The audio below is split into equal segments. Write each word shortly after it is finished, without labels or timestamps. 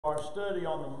Our study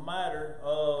on the matter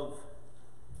of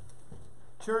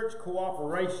church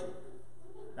cooperation.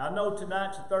 Now, I know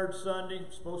tonight's the third Sunday,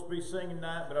 it's supposed to be singing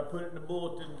night, but I put it in the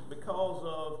bulletin because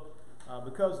of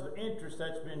the interest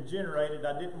that's been generated.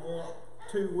 I didn't want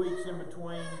 2 weeks in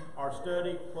between our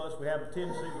study. Plus, we have a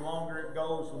tendency, the longer it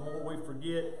goes, the more we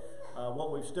forget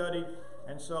what we've studied.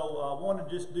 And so I want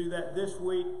to just do that this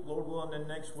week, Lord willing, and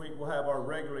next week we'll have our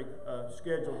regularly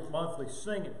scheduled monthly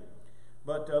singing.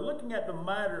 But looking at the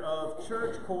matter of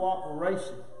church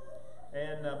cooperation,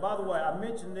 and by the way, I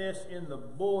mentioned this in the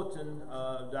bulletin,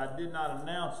 I did not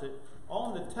announce it.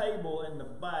 On the table in the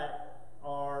back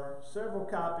are several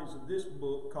copies of this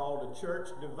book called A Church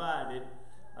Divided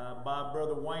by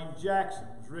Brother Wayne Jackson.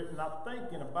 It was written, I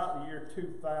think, in about the year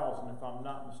 2000, if I'm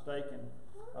not mistaken.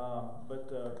 If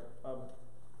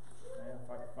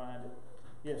I can find it.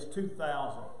 Yes,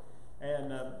 2000.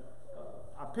 And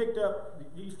I picked up, it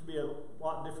used to be a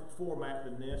lot different format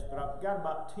than this, but I've got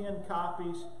about 10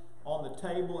 copies on the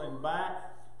table and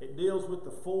back. It deals with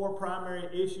the 4 primary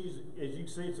issues. As you can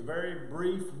see, it's a very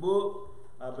brief book,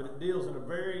 but it deals in a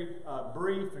very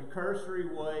brief and cursory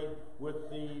way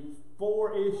with the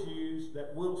 4 issues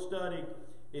that we'll study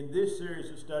in this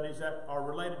series of studies that are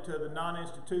related to the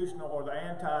non-institutional or the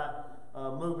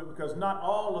anti-movement, because not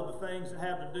all of the things that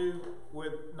have to do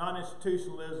with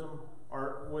non-institutionalism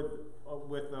or with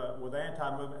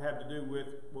anti-movement have to do with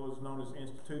what was known as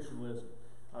institutionalism.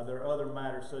 There are other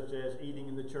matters such as eating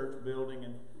in the church building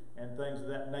and things of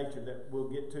that nature that we'll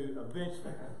get to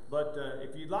eventually. But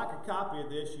if you'd like a copy of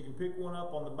this, you can pick one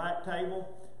up on the back table.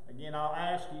 Again, I'll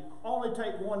ask you, only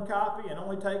take 1 copy and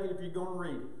only take it if you're going to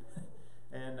read it.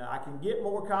 And I can get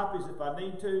more copies if I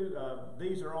need to.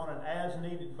 These are on an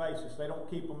as-needed basis. They don't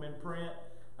keep them in print.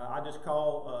 I just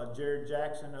call Jared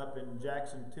Jackson up in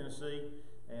Jackson, Tennessee,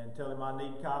 and tell him I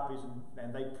need copies,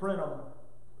 and they print them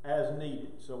as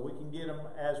needed, so we can get them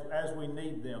as we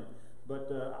need them.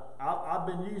 But I've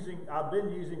been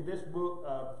using this book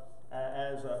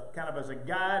as a kind of as a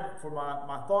guide for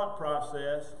my thought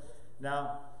process.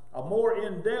 Now, a more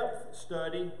in-depth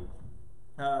study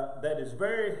that is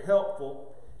very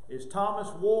helpful is Thomas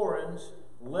Warren's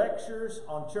Lectures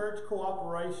on Church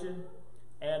Cooperation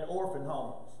and Orphan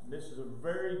Homes. This is a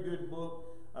very good book,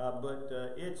 but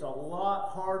it's a lot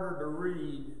harder to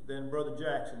read than Brother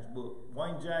Jackson's book.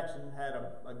 Wayne Jackson had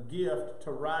a gift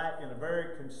to write in a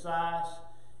very concise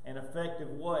and effective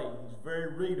way. He's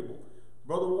very readable.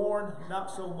 Brother Warren, not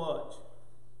so much.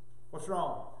 What's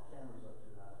wrong?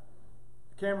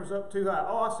 The camera's up too high.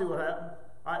 Oh, I see what happened.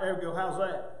 All right, there we go. How's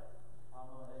that?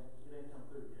 It ain't come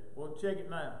through yet. Well, check it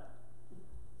now.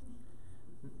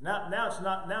 Now it's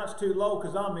not. Now it's too low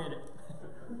because I'm in it.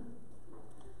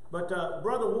 But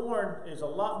Brother Warren is a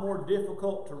lot more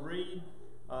difficult to read.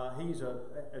 He's a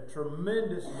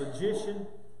tremendous logician,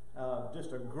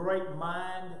 just a great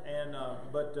mind, and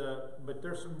but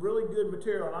there's some really good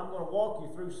material, and I'm going to walk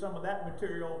you through some of that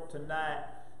material tonight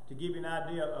to give you an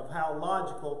idea of how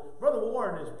logical. Brother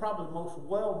Warren is probably most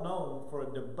well known for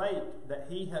a debate that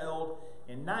he held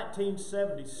in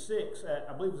 1976 at,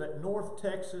 I believe it was at North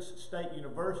Texas State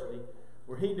University,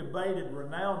 where he debated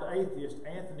renowned atheist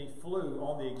Anthony Flew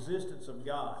on the existence of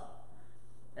God.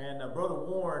 And Brother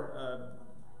Warren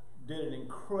did an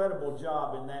incredible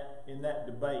job in that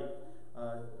debate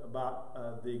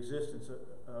about the existence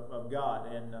of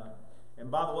God. And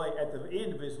by the way, at the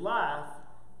end of his life,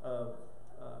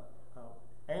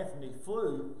 Anthony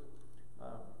Flew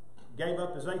gave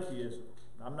up his atheism.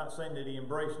 I'm not saying that he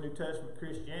embraced New Testament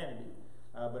Christianity,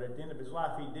 but at the end of his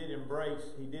life, he did embrace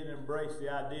the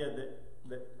idea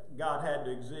that God had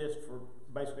to exist for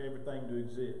basically everything to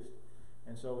exist.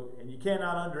 And you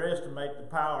cannot underestimate the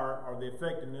power or the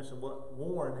effectiveness of what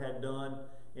Warren had done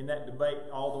in that debate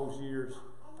all those years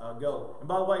ago. And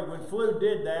by the way, when Flew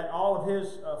did that, all of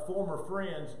his former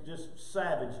friends just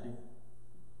savaged him.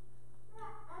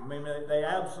 I mean, they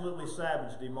absolutely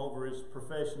savaged him over his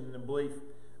profession and belief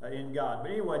in God.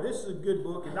 But anyway, this is a good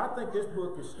book, and I think this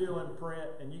book is still in print,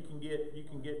 and you can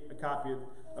get a copy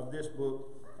of this book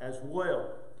as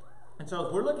well. And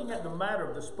so we're looking at the matter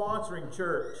of the sponsoring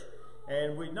church,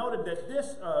 and we noted that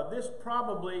this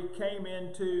probably came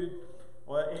into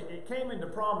it came into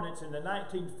prominence in the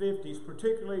 1950s,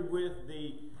 particularly with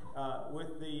the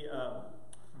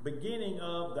beginning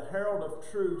of the Herald of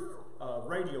Truth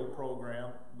radio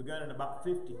program, begun in about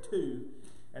 52,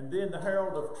 and then the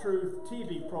Herald of Truth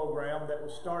TV program that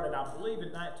was started, I believe,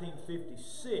 in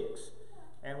 1956,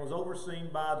 and was overseen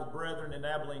by the Brethren in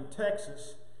Abilene,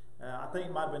 Texas. I think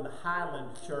it might have been the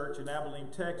Highland Church in Abilene,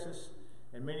 Texas.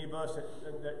 And many of us,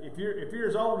 if you're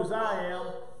as old as I am,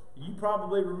 You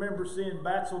probably remember seeing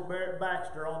Batzel Barrett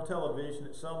Baxter on television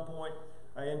at some point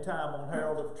in time on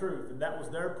Herald of Truth, and that was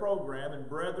their program, and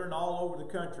brethren all over the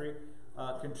country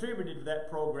contributed to that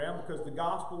program because the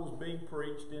gospel was being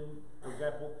preached in, for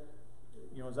example,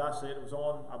 as I said, it was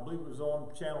on, I believe it was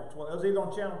on Channel 12. It was either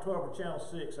on Channel 12 or Channel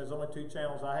 6. There's only 2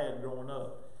 channels I had growing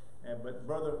up. But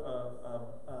Brother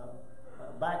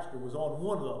Baxter was on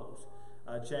one of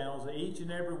those channels each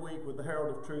and every week with the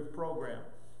Herald of Truth program.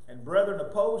 And brethren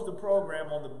opposed the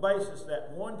program on the basis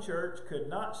that one church could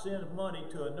not send money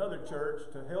to another church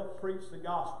to help preach the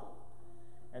gospel.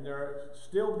 And there are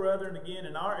still brethren, again,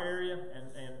 in our area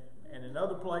and in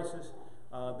other places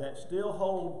that still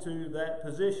hold to that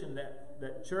position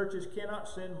that churches cannot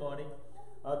send money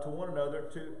to one another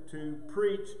to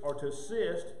preach or to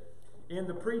assist in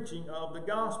the preaching of the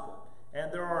gospel.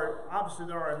 And there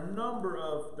are a number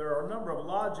of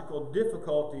logical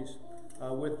difficulties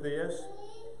with this.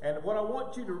 And what I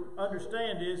want you to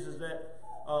understand is that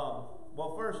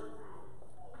first,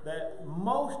 that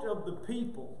most of the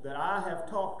people that I have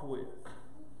talked with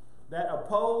that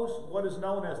oppose what is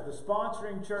known as the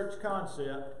sponsoring church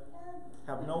concept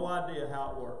have no idea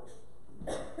how it works.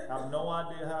 Have no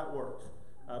idea how it works.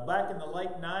 Back in the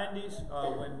late 90s,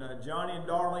 when Johnny and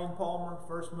Darlene Palmer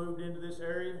first moved into this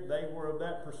area, they were of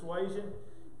that persuasion.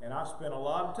 And I spent a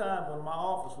lot of time when my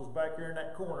office was back here in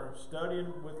that corner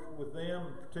studying with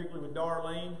them, particularly with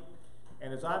Darlene.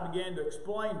 And as I began to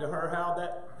explain to her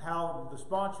how the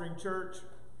sponsoring church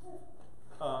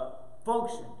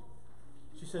functioned,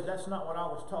 she said, "That's not what I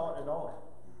was taught at all.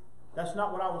 That's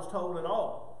not what I was told at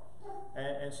all."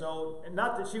 And so,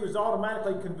 not that she was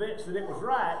automatically convinced that it was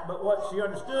right, but what she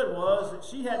understood was that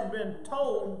she hadn't been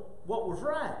told what was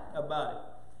right about it.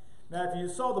 Now, if you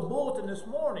saw the bulletin this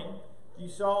morning, you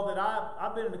saw that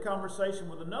I've been in a conversation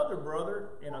with another brother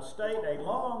in a state a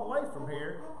long way from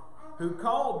here who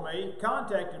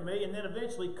contacted me, and then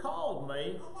eventually called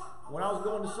me when I was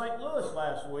going to St. Louis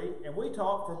last week, and we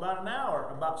talked for about an hour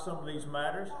about some of these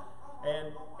matters,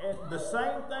 and the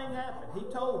same thing happened. He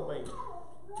told me,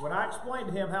 when I explained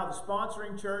to him how the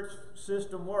sponsoring church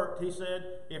system worked, he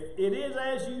said, "If it is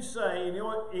as you say,"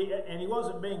 and he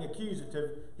wasn't being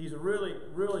accusative, he's a really,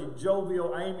 really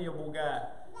jovial, amiable guy,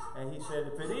 and he said,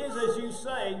 "If it is as you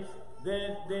say,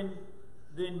 then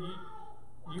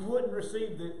you wouldn't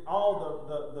receive all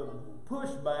the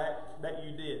pushback that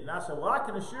you did." And I said, "Well, I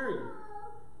can assure you,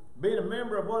 being a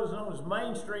member of what is known as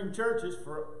mainstream churches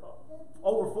for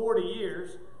over 40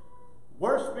 years,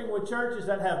 worshiping with churches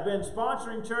that have been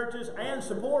sponsoring churches and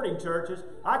supporting churches,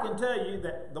 I can tell you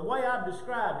that the way I've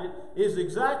described it is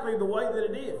exactly the way that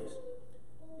it is.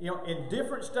 In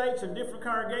different states and different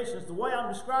congregations, the way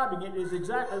I'm describing it is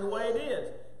exactly the way it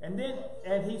is." And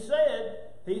he said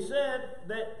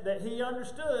that he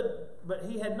understood, but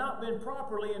he had not been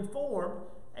properly informed.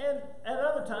 And at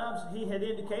other times, he had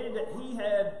indicated that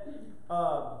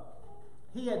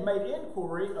he had made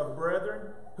inquiry of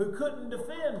brethren who couldn't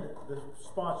defend the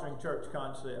sponsoring church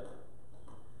concept.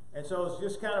 And so it's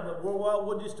just kind of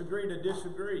we'll just agree to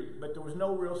disagree. But there was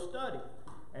no real study.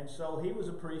 And so he was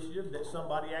appreciative that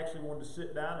somebody actually wanted to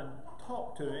sit down and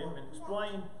talk to him and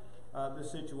explain the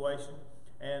situation.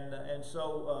 And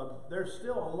so there's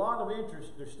still a lot of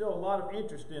interest. There's still a lot of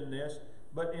interest in this.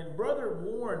 But in Brother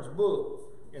Warren's book,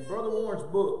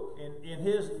 in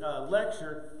his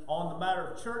lecture on the matter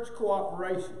of church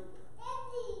cooperation,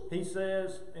 he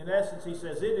says, in essence,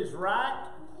 it is right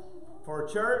for a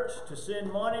church to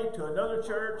send money to another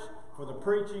church for the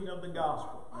preaching of the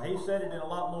gospel. Now, he said it in a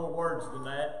lot more words than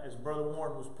that, as Brother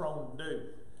Warren was prone to do.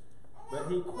 But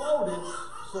he quoted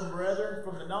some brethren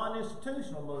from the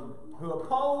non-institutional movement who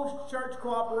opposed church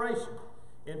cooperation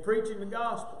in preaching the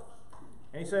gospel.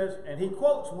 And he says, and he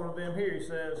quotes one of them here. He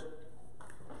says,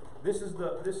 this is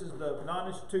the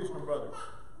non-institutional brother.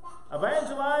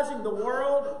 "Evangelizing the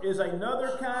world is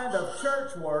another kind of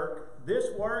church work.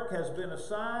 This work has been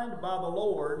assigned by the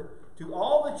Lord to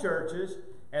all the churches,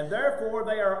 and therefore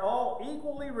they are all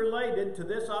equally related to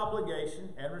this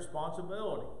obligation and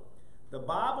responsibility. The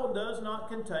Bible does not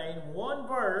contain one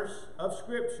verse of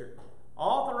Scripture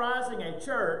authorizing a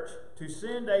church to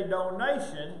send a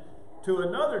donation to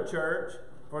another church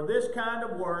for this kind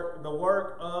of work, the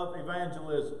work of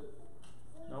evangelism."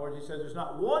 In other words, he says there's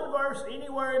not one verse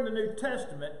anywhere in the New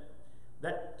Testament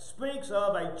that speaks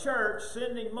of a church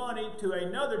sending money to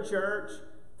another church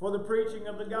for the preaching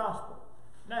of the gospel.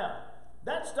 Now,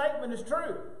 that statement is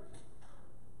true.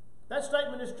 That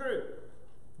statement is true.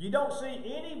 You don't see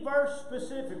any verse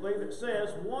specifically that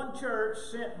says one church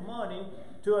sent money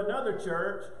to another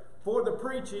church for the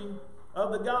preaching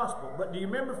of the gospel. But do you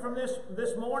remember from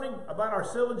this morning about our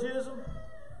syllogism?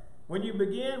 When you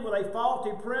begin with a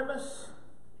faulty premise,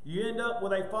 you end up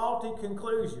with a faulty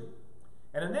conclusion.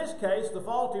 And in this case, the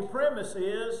faulty premise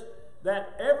is that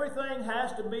everything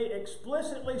has to be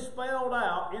explicitly spelled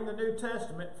out in the New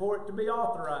Testament for it to be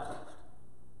authorized,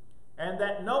 and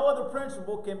that no other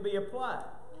principle can be applied.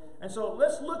 And so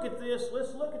let's look at this.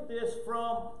 Let's look at this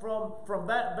from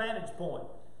that vantage point.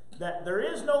 That there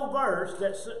is no verse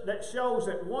that shows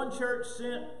that one church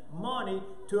sent money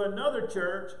to another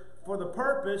church for the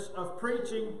purpose of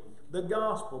preaching the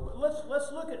gospel. But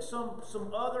let's look at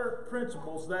some other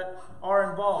principles that are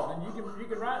involved. And you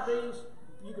can write these.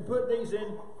 You can put these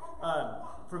in,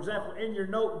 for example, in your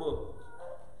notebook.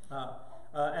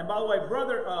 And by the way,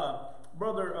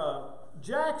 Brother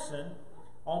Jackson,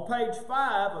 on page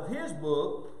 5 of his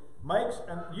book, makes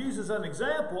and uses an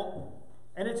example,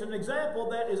 and it's an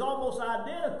example that is almost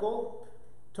identical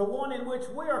to one in which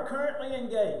we are currently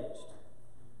engaged.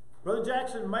 Brother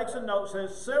Jackson makes a note,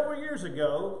 says, several years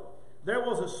ago, there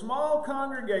was a small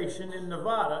congregation in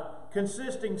Nevada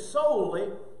consisting solely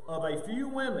of a few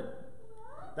women.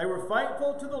 They were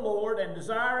faithful to the Lord and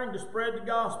desiring to spread the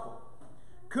gospel.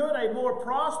 Could a more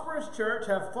prosperous church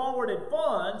have forwarded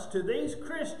funds to these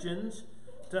Christians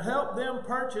to help them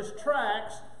purchase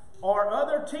tracts or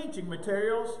other teaching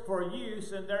materials for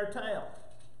use in their town?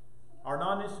 Our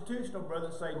non-institutional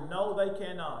brothers say, no, they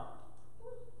cannot.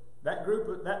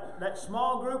 That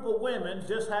small group of women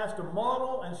just has to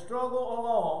muddle and struggle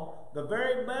along the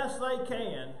very best they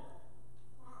can,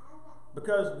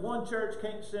 because one church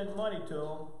can't send money to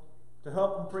them to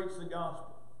help them preach the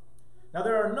gospel. Now,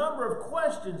 there are a number of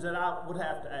questions that I would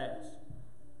have to ask.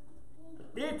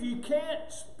 If you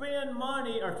can't spend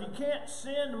money, or if you can't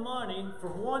send money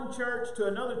from one church to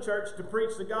another church to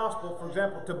preach the gospel, for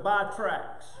example, to buy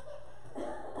tracts,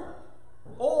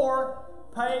 or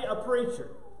pay a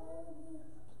preacher.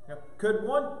 Now,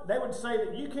 they would say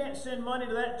that you can't send money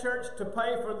to that church to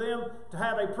pay for them to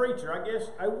have a preacher. I guess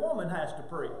a woman has to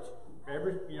preach.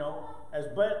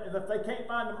 If they can't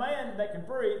find a man that can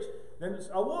preach, then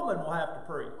a woman will have to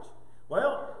preach.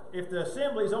 Well, if the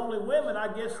assembly is only women,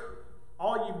 I guess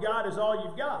all you've got is all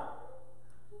you've got.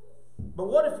 But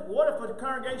what if a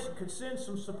congregation could send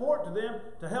some support to them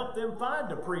to help them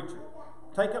find a preacher?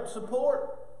 Take up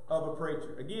support of a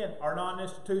preacher. Again, our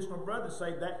non-institutional brothers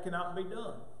say that cannot be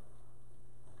done.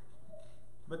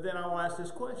 But then I will ask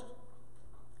this question.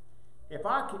 If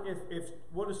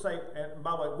we'll just say, and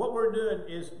by the way, what we're doing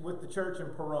is with the church in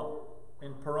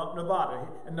Pahrump, Nevada.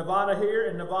 In Nevada here,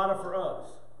 and Nevada for us.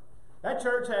 That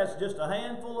church has just a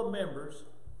handful of members,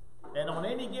 and on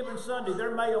any given Sunday,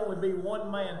 there may only be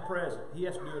one man present. He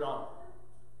has to do it all.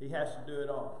 He has to do it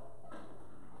all.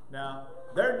 Now,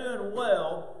 they're doing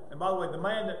well, and by the way, the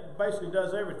man that basically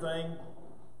does everything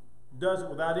does it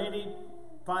without any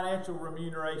financial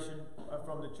remuneration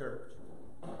from the church.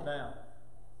 Now,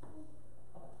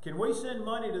 can we send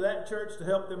money to that church to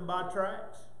help them buy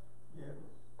tracts? Yeah.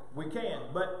 We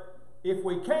can. But if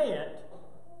we can't,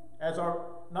 as our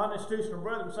non-institutional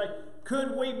brother would say,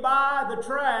 could we buy the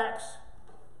tracts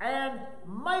and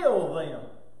mail them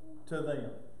to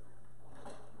them?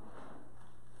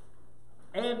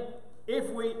 And if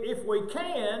we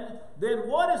can, then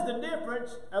what is the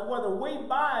difference of whether we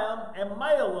buy them and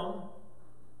mail them,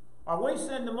 or we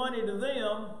send the money to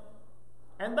them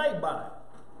and they buy it?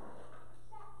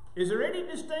 Is there any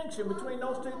distinction between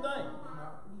those two things?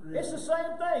 Really. It's the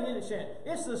same thing, isn't it, Shannon?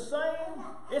 It's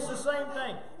the same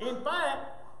thing. In fact,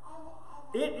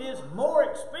 it is more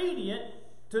expedient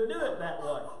to do it that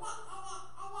way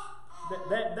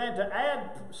than to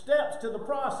add steps to the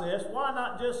process. Why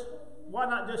not just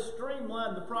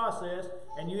streamline the process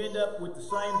and you end up with the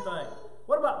same thing?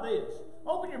 What about this?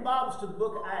 Open your Bibles to the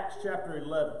book of Acts chapter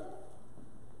 11.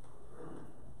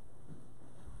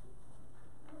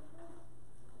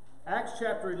 Acts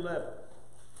chapter 11.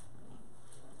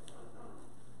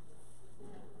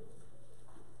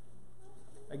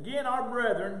 Again, our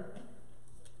brethren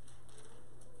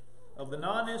of the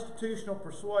non-institutional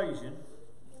persuasion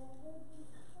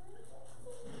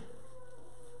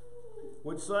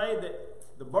would say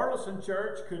that the Burleson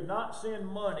Church could not send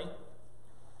money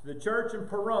to the church in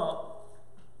Pahrump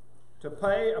to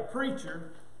pay a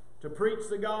preacher to preach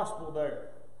the gospel there.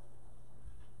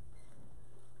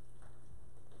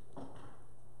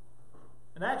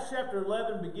 In Acts chapter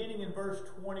 11, beginning in verse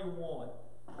 21.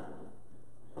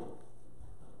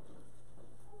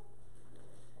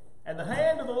 And the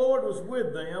hand of the Lord was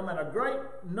with them, and a great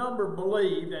number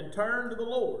believed and turned to the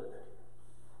Lord.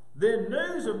 Then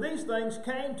news of these things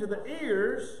came to the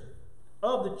ears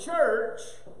of the church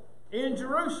in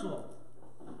Jerusalem.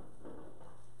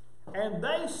 And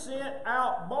they sent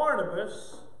out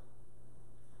Barnabas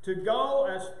to go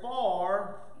as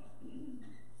far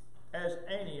as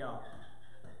Antioch.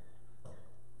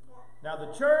 Now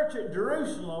the church at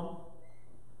Jerusalem,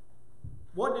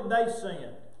 what did they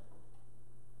send?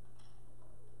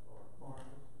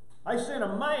 They sent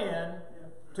a man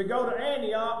to go to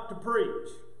Antioch to preach,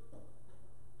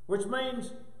 which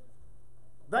means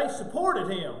they supported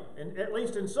him, and at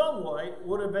least in some way,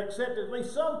 would have accepted at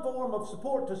least some form of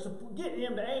support to get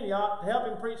him to Antioch to help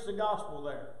him preach the gospel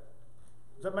there.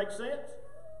 Does that make sense?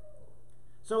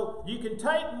 So you can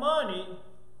take money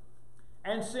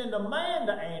and send a man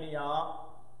to Antioch,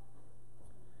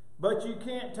 but you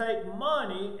can't take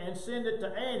money and send it to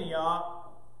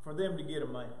Antioch for them to get a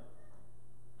man.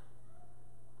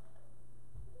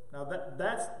 Now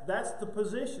that's the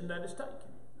position that is taken.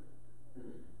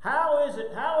 How is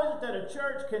it that a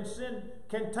church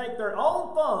can take their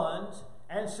own funds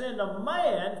and send a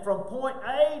man from point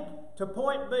A to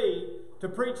point B to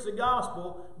preach the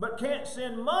gospel, but can't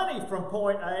send money from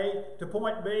point A to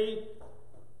point B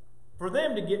for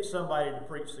them to get somebody to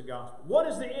preach the gospel? What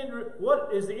is the end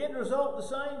result the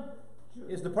same?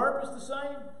 Is the purpose the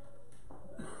same?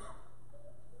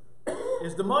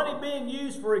 Is the money being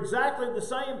used for exactly the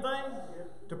same thing?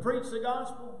 To preach the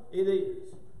gospel? It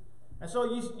is. And so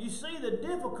you see the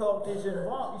difficulties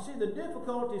involved. You see the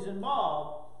difficulties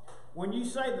involved when you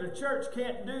say that a church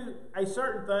can't do a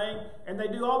certain thing, and they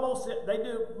do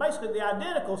basically the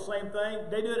identical same thing.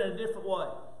 They do it in a different way.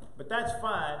 But that's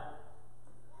fine.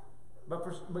 But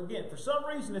again, for some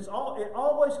reason, it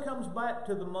always comes back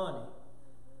to the money.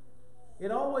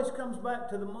 It always comes back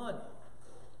to the money.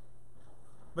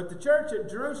 But the church at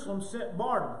Jerusalem sent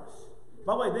Barnabas.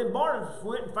 By the way, then Barnabas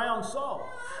went and found Saul.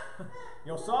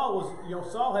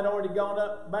 Saul had already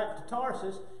gone back to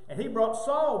Tarsus, and he brought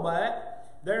Saul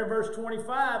back there in verse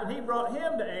 25, and he brought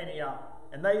him to Antioch.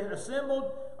 And they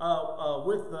assembled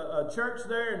with the church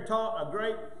there and taught a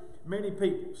great many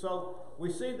people. So we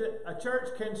see that a church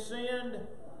can send.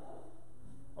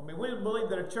 We believe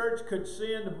that a church could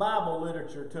send Bible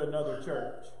literature to another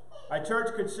church. A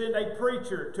church could send a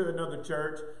preacher to another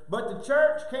church, but the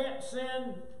church can't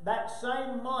send that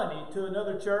same money to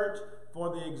another church for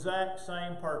the exact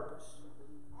same purpose.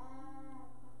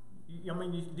 Do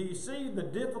you see the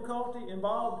difficulty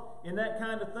involved in that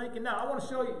kind of thinking? Now, I want to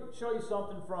show you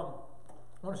something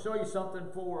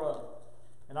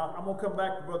and I'm going to come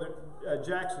back to Brother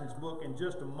Jackson's book in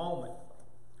just a moment.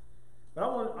 But I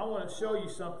want to show you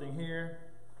something here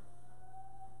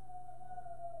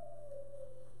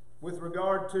with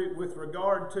regard to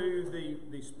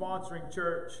the sponsoring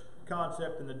church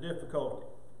concept and the difficulty.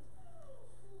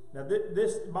 Now, by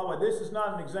the way, this is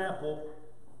not an example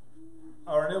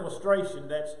or an illustration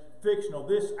that's fictional.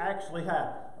 This actually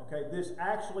happened. Okay, this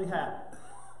actually happened.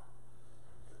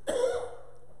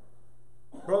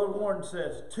 Brother Warren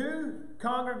says, 2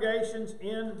 congregations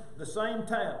in the same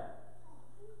town.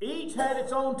 Each had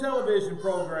its own television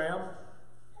program,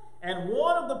 and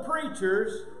one of the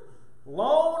preachers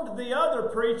loaned the other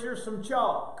preacher some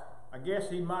chalk. I guess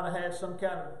he might have had some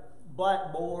kind of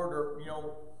blackboard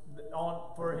or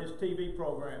for his TV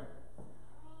program.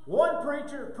 One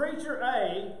preacher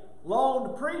A,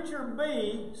 loaned preacher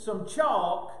B some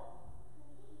chalk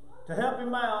to help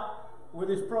him out with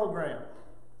his program.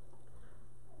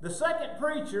 The second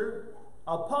preacher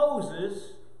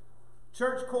opposes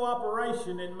church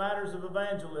cooperation in matters of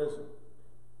evangelism.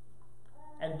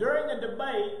 And during a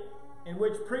debate in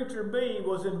which preacher B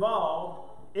was involved,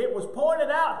 it was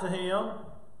pointed out to him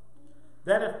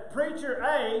that if preacher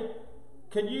A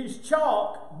can use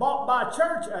chalk bought by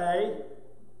church A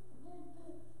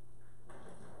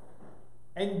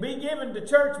and be given to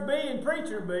church B and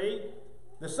preacher B,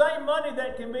 the same money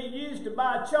that can be used to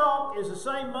buy chalk is the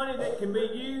same money that can be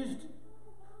used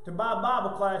to buy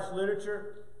Bible class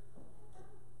literature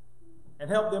and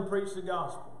help them preach the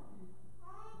gospel.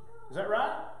 Is that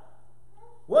right?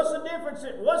 What's the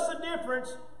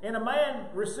difference in a man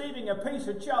receiving a piece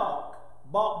of chalk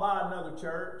bought by another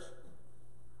church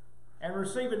and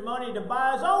receiving money to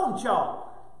buy his own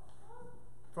chalk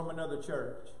from another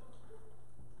church?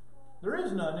 There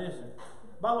is none, is there?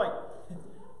 By the way,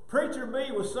 preacher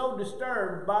B was so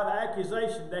disturbed by the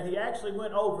accusation that he actually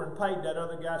went over and paid that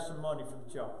other guy some money for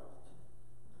the chalk.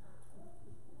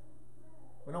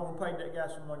 Went over and paid that guy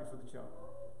some money for the chalk.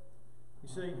 You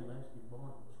see?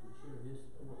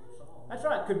 That's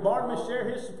right. Could Barnabas share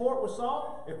his support with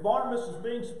Saul? If Barnabas is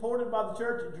being supported by the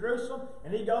church at Jerusalem,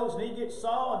 and he goes and he gets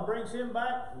Saul and brings him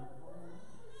back,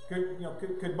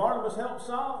 could Barnabas help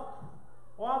Saul?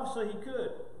 Well, obviously he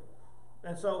could.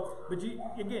 And so, but you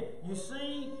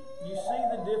see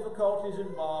the difficulties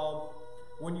involved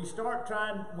when you start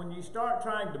trying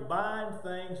to bind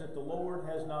things that the Lord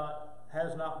has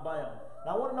not bound.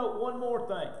 Now I want to note one more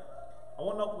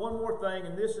thing.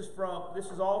 And this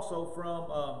is also from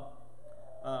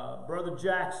Brother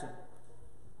Jackson.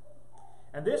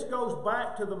 And this goes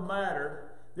back to the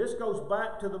matter. This goes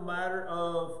back to the matter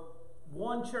of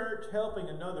one church helping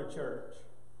another church.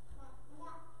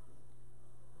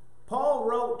 Paul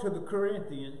wrote to the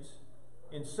Corinthians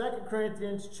in 2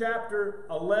 Corinthians chapter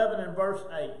 11 and verse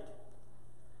 8.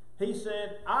 He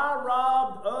said, I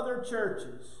robbed other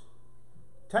churches,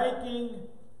 taking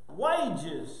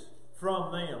wages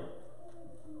from them.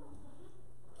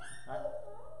 Right.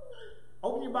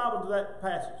 Open your Bible to that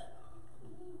passage.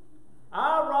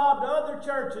 I robbed other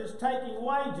churches, taking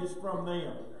wages from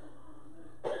them.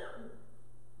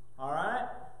 All right?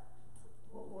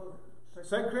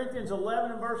 2 Corinthians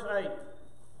 11 and verse 8.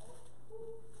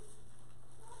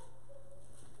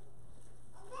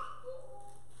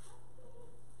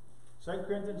 Second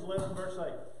Corinthians 11 verse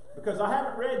 8. Because I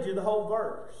haven't read you the whole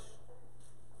verse.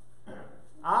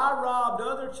 I robbed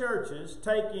other churches,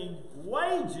 taking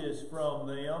wages from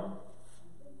them.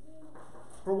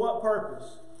 For what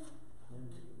purpose?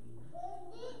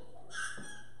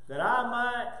 That I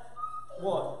might,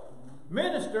 what?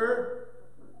 Minister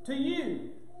to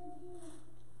you.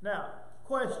 Now,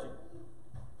 question.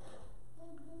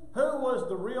 Who was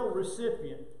the real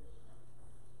recipient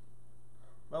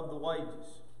of the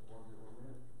wages?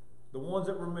 The ones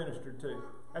that were ministered to.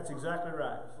 That's exactly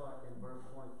right. It's like in verse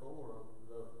 24 of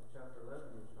the chapter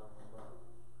 11 he was talking about.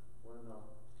 When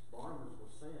Barnabas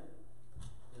was sent,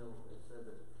 it said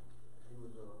that he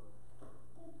was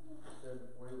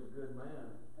he was a good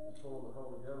man, full of the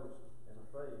Holy Ghost and of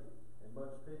faith, and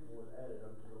much people was added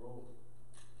unto the Lord.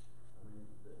 I mean,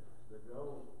 the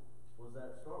goal was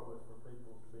that start with for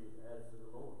people to be added to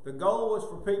the Lord. The goal was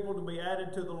for people to be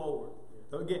added to the Lord.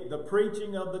 So again, the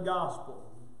preaching of the gospel.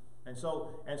 And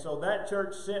so that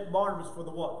church sent Barnabas for the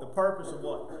what? The purpose of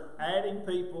what? Adding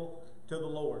people to the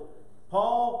Lord.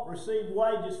 Paul received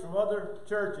wages from other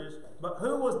churches, but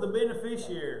who was the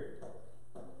beneficiary?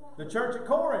 The church at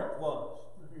Corinth was.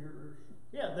 The hearers.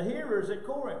 Yeah, the hearers at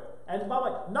Corinth. And by the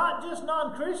way, not just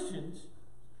non-Christians,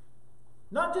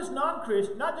 not just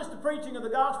the preaching of the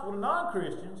gospel to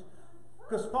non-Christians,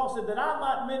 because Paul said that I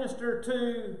might minister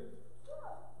to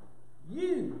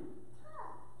you.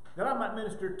 That I might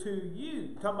minister to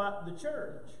you. Talking about the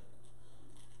church.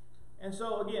 And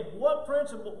so again, what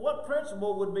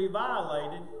principle would be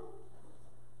violated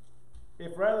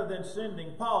if rather than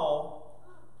sending Paul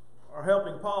or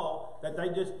helping Paul, that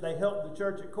they helped the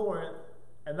church at Corinth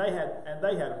and they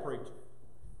had a preacher?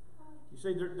 You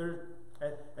see, there's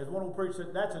as one old preacher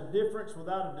said, that's a difference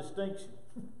without a distinction.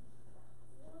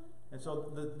 And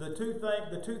so the two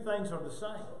things are the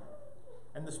same.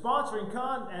 And the sponsoring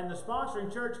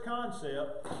church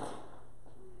concept,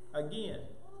 again,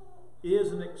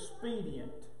 is an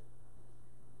expedient.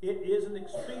 It is an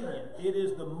expedient. It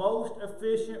is the most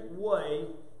efficient way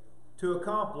to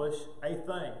accomplish a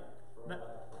thing. Now,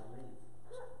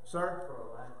 sir? For a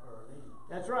lack or a need.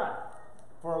 That's right.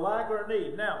 For a lack or a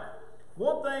need. Now,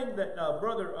 one thing that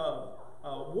Brother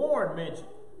Warren mentioned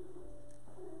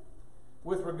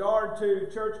with regard to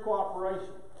church cooperation.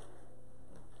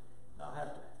 I'll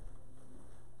have to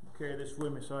carry this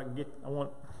with me so I can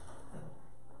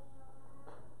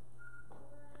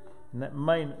and that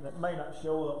may not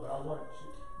show up, but I want it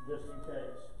just in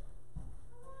case.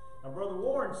 Now, Brother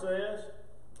Warren says,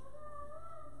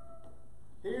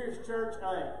 here's church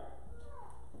A.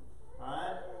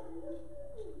 Alright?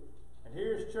 And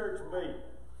here's church B.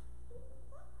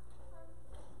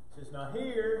 He says, now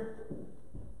here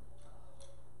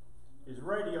is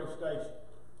radio station.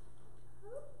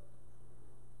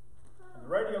 And the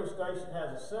radio station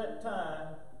has a set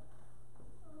time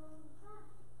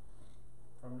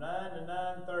from 9 to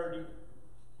 9:30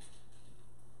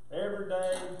 every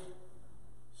day,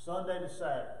 Sunday to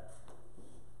Saturday.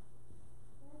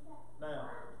 Now,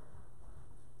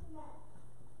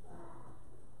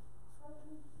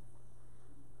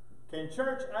 can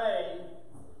Church A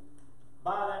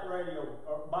buy that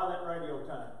radio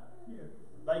time? Yeah.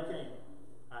 They can.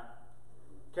 Right.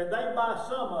 Can they buy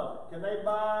some of it? Can they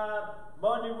buy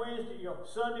Monday, Wednesday,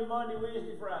 Sunday, Monday,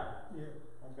 Wednesday, Friday? Yeah.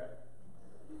 Okay.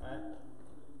 All right.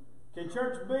 Can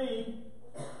Church B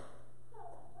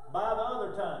buy the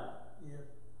other time? Yeah.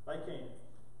 They can.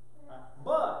 Right.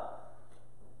 But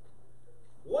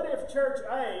what if Church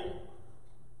A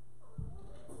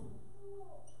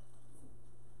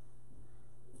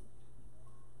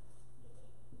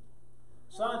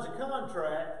signs a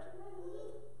contract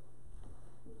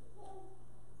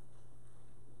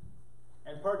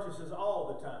and and purchases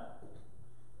all the time.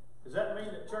 Does that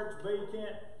mean that Church B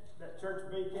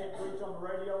can't preach on the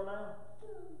radio now?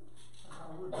 I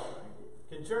wouldn't think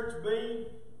it. Can Church B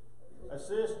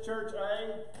assist Church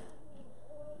A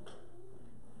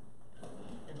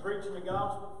in preaching the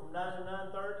gospel from 9 to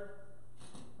 9:30?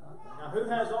 Now, who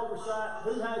has oversight?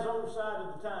 Who has oversight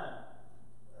of the time?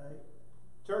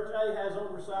 Church A has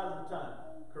oversight of the time.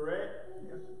 Correct?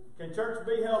 Yep. Can Church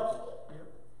B help it? Yep.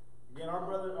 Again,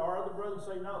 our other brothers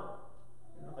say no.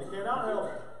 They cannot help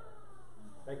it.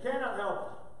 They cannot help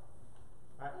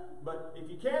it. Right? But if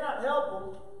you cannot help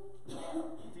them,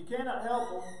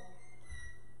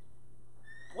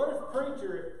 what if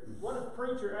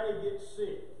preacher A gets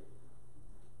sick?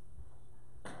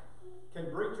 Can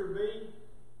preacher B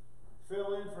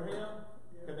fill in for him?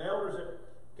 Can the elders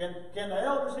can the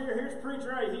elders here's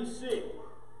preacher A, he's sick.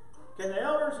 Can the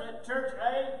elders at Church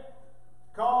A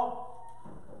call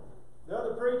the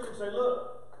other preacher and say,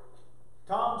 look,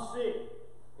 Tom's sick.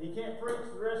 He can't preach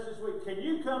the rest of this week. Can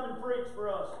you come and preach for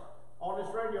us on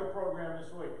this radio program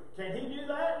this week? Can he do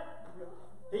that?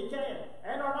 He can.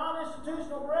 And our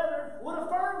non-institutional brethren would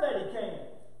affirm that he can.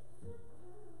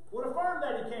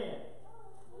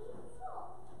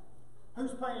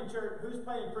 Who's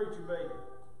paying preacher B?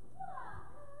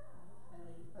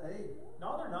 Hey.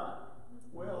 No, they're not.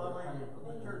 Well, I mean,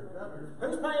 the church does.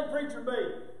 Who's paying preacher B?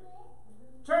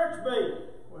 Church B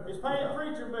is paying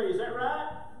preacher B. Is that right?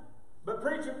 But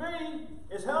preacher B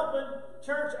is helping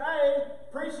Church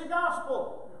A preach the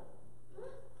gospel.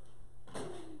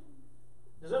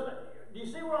 Do you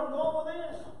see where I'm going with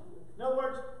this? In other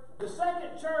words, the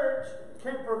second church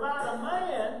can provide a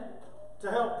man to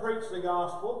help preach the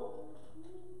gospel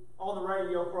on the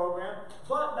radio program,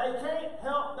 but they can't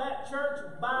help that church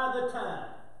by the time.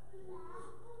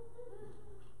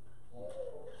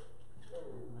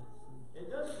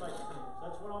 It doesn't make sense.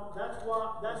 That's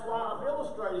why I'm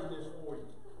illustrating this for you,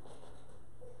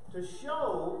 to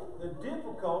show the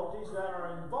difficulties that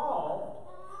are involved.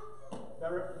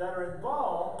 That are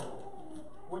involved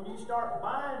when you start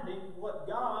binding what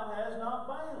God has not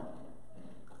bound.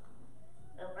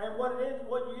 And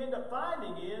what you end up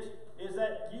finding is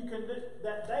that you can do,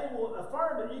 that they will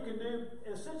affirm that you can do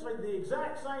essentially the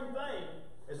exact same thing.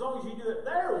 As long as you do it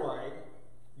their way,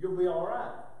 you'll be all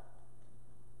right.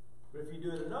 But if you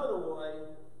do it another way,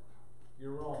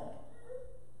 you're wrong.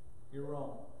 You're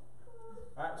wrong.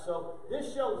 All right, so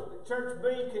this shows that Church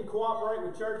B can cooperate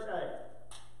with Church A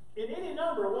in any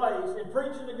number of ways in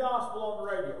preaching the gospel on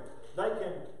the radio.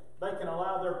 They can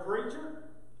allow their preacher.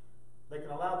 They can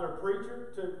allow their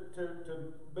preacher to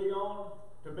be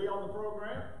on the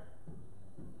program,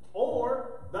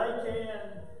 or they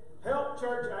can help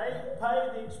Church A pay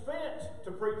the expense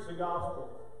to preach the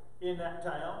gospel in that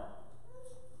town,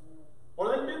 or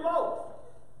they can do both.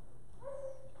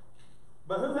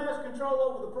 But who has control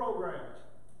over the program?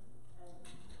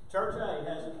 Church A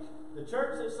has it. The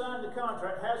church that signed the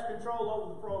contract has control over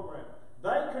the program.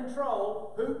 They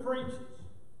control who preaches,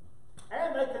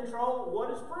 and they control what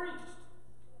is preached.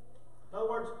 In other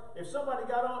words, if somebody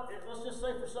got on, let's just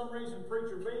say for some reason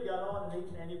preacher B got on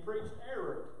and he preached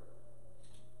error.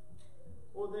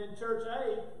 Well, then Church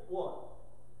A, what?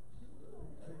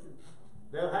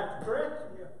 They'll have to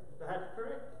correct it. They'll have to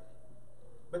correct it.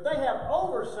 But they have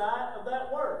oversight of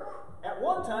that work. At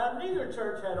one time, neither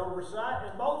church had oversight,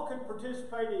 and both could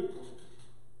participate equally.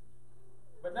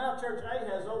 But now Church A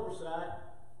has oversight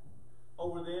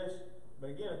over this.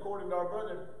 But again, according to our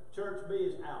brother, Church B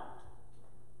is out.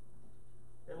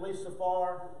 At least so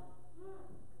far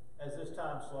as this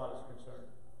time slot is concerned.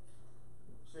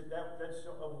 See, that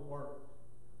won't work.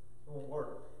 It won't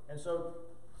work. And so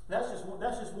that's just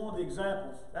one of the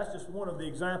examples. That's just one of the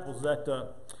examples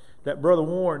that Brother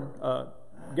Warren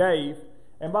gave.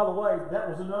 And by the way, that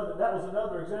was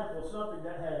another example of something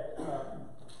that had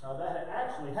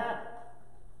actually happened.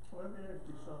 Well, let me ask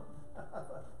you something.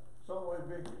 It's always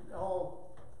been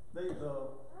all these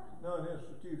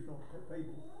non-institutional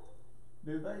people.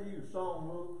 Do they use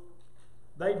songbooks?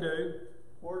 They do.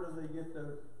 Where do they get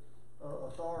their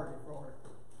authority for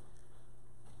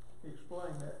it?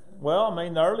 Explain that. Well, I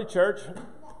mean, the early church,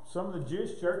 some of the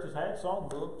Jewish churches had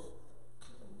songbooks,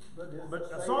 but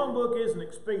a songbook isn't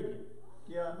expedient.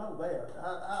 Yeah, I know that.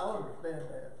 I understand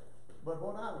that. But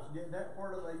what I was getting at,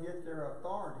 where do they get their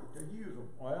authority to use them?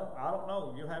 Well, I don't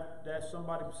know. You'll have to ask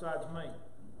somebody besides me.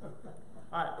 All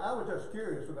right. I was just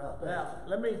curious about that.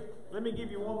 Now, let me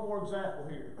give you one more example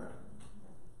here.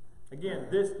 Again,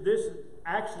 this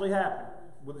actually happened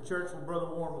with the church where Brother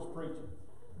Warren was preaching.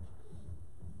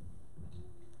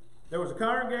 There was a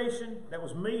congregation that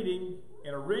was meeting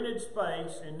in a rented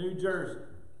space in New Jersey.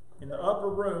 in the upper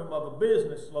room of a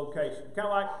business location. Kind of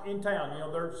like in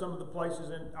town, there's some of the places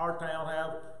in our town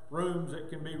have rooms that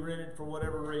can be rented for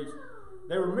whatever reason.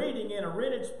 They were meeting in a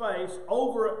rented space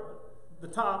over the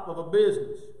top of a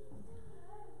business.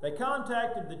 They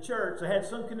contacted the church. They had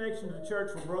some connection to the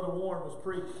church where Brother Warren was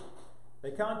preaching.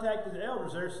 They contacted the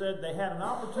elders there, said they had an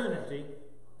opportunity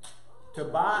to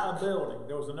buy a building.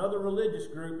 There was another religious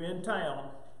group in town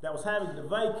that was having to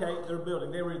vacate their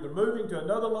building. They were either moving to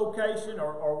another location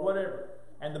or whatever.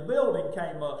 And the building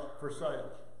came up for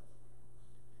sale.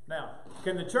 Now,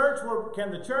 can the church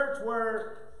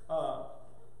where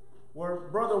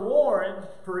Brother Warren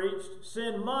preached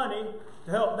send money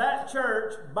to help that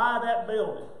church buy that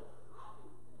building?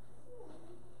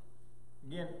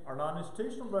 Again, our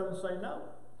non-institutional brethren say no.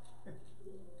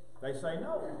 They say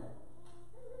no.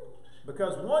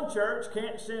 Because one church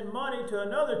can't send money to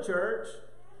another church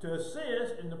to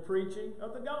assist in the preaching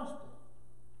of the gospel.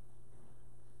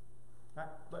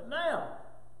 But now,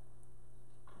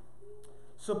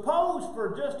 suppose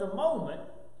for just a moment,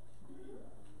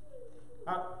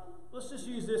 let's just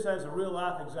use this as a real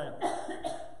life example.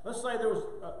 Let's say there was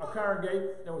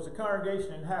a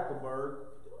congregation in Hackleburg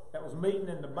that was meeting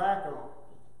in the back of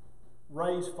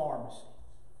Ray's Pharmacy.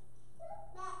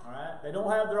 All right? They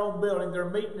don't have their own building. They're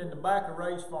meeting in the back of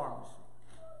Ray's Pharmacy.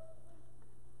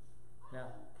 Now,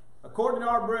 according to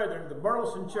our brethren, the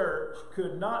Burleson Church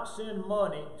could not send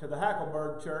money to the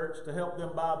Hackleburg Church to help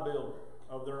them buy a building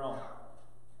of their own.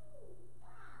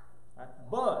 Right?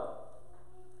 But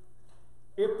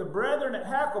if the brethren at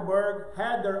Hackleburg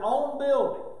had their own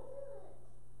building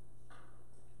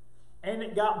and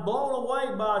it got blown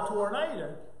away by a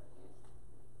tornado,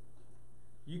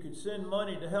 you could send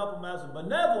money to help them as a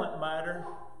benevolent matter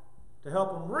to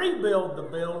help them rebuild the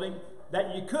building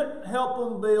that you couldn't help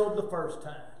them build the first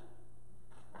time.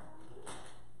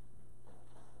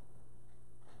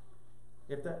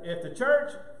 If the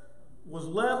church was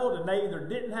leveled and they either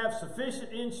didn't have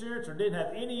sufficient insurance or didn't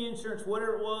have any insurance,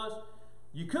 whatever it was,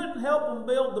 you couldn't help them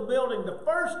build the building the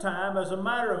first time as a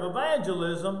matter of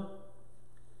evangelism,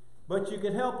 but you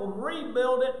could help them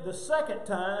rebuild it the second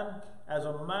time as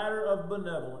a matter of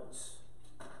benevolence,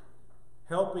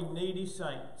 helping needy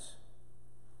saints.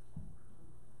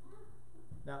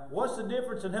 Now, what's the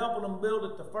difference in helping them build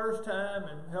it the first time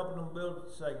and helping them build it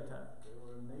the second time? They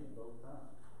were in need both times.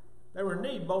 They were in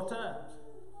need both times.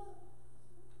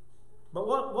 But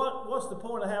what's the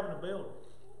point of having a building?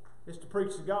 It's to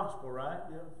preach the gospel, right?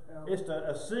 Yeah. It's to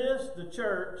assist the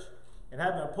church in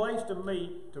having a place to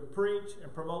meet, to preach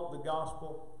and promote the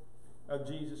gospel of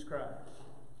Jesus Christ.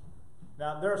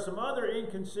 Now, there are some other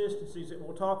inconsistencies that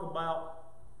we'll talk about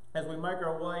as we make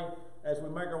our way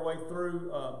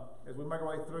through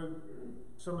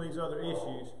some of these other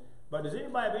issues. But does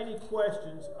anybody have any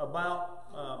questions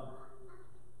about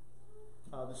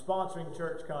the sponsoring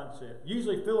church concept?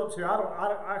 Usually Philip's here.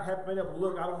 I haven't been able to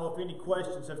look. I don't know if any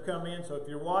questions have come in. So if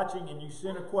you're watching and you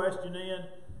sent a question in,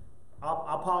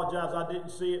 I apologize I didn't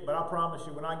see it, but I promise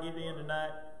you when I get in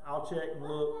tonight, I'll check and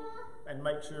look and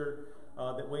make sure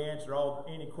that we answer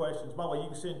any questions. By the way, you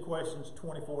can send questions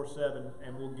 24/7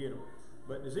 and we'll get them.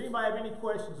 But does anybody have any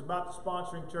questions about the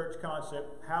sponsoring church concept,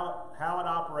 how it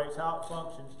operates, how it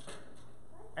functions,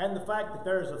 and the fact that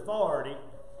there's authority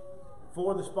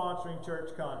for the sponsoring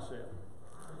church concept?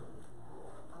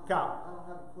 Kyle. I don't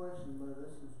have a question, but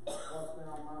this is what's been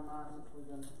on my mind since we've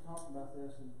been talking about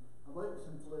this, and I believe it's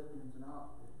in Philippians, and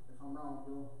if I'm wrong,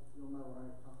 you'll know what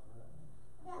I'm talking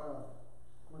about.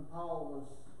 When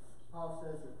Paul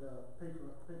says that people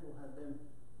had been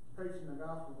preaching the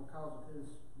gospel because of his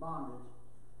bondage.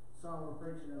 Some were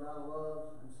preaching it out of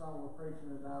love, and some were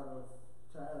preaching it out of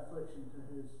to add affliction to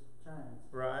his chains.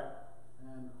 Right.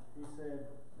 And he said,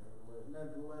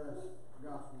 nevertheless, the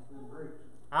gospel's been preached.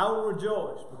 I will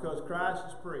rejoice because Christ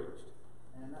is preached.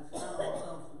 And that's kind of what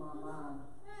comes to my mind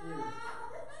is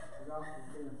the gospel's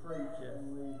being preached,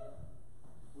 and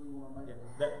we want to make it.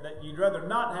 That you'd rather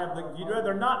not have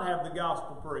the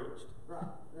gospel preached. Right.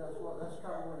 That's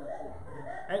kind of what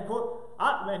I And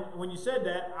said. when you said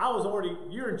that,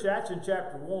 you're in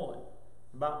chapter 1,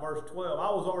 about verse 12. I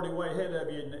was already way ahead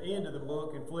of you in the end of the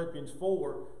book in Philippians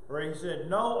 4, where he said,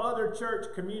 "No other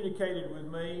church communicated with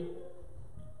me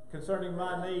concerning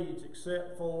my needs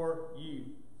except for you."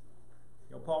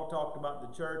 Paul talked about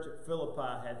the church at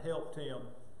Philippi had helped him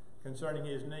concerning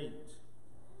his needs.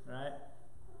 Right?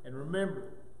 And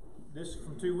remember, this is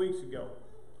from 2 weeks ago.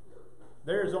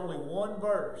 There is only one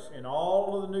verse in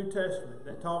all of the New Testament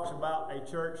that talks about a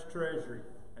church treasury,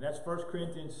 and that's 1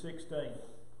 Corinthians 16.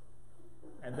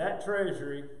 And that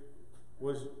treasury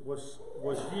was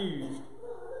used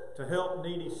to help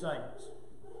needy saints.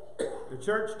 The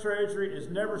church treasury is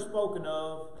never spoken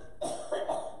of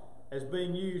as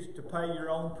being used to pay your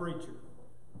own preacher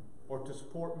or to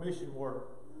support mission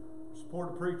work, or support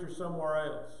a preacher somewhere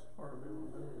else,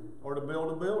 or to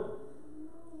build a building.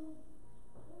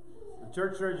 The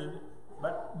church treasury,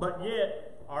 but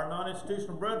yet our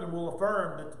non-institutional brethren will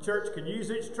affirm that the church can use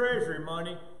its treasury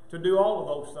money to do all of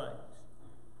those things.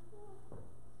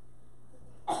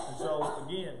 And so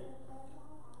again,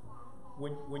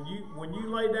 when you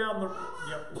lay down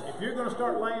if you're going to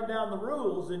start laying down the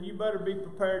rules, then you better be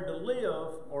prepared to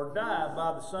live or die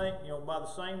by the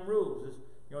same rules.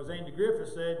 As Andy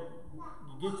Griffith said,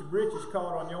 you get your britches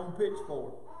caught on your own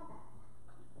pitchfork,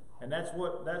 and that's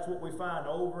what we find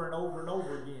over and over and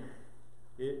over again.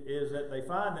 It is that they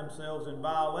find themselves in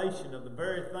violation of the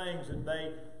very things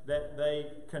that they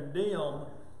condemn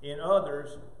in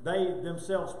others. They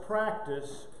themselves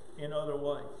practice in other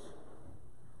ways.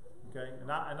 Okay,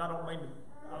 and I don't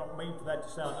mean for that to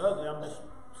sound ugly. I'm just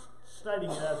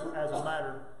stating it as a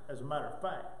matter of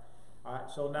fact. All right.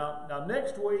 So now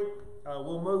next week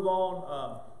we'll move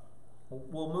on.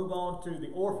 We'll move on to the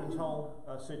orphans' home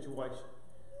situation.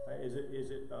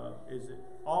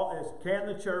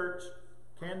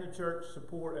 Can the church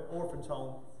support an orphans'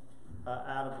 home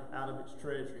out of its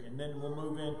treasury? And then we'll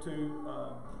move into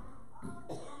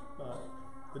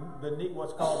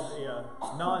what's called the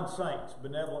non-saints,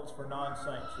 benevolence for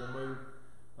non-saints. We'll move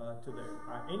to there.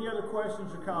 All right. Any other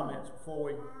questions or comments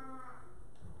before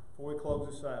we close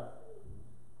this out?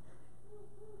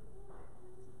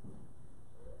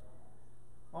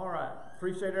 All right.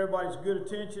 Appreciate everybody's good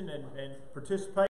attention and participation.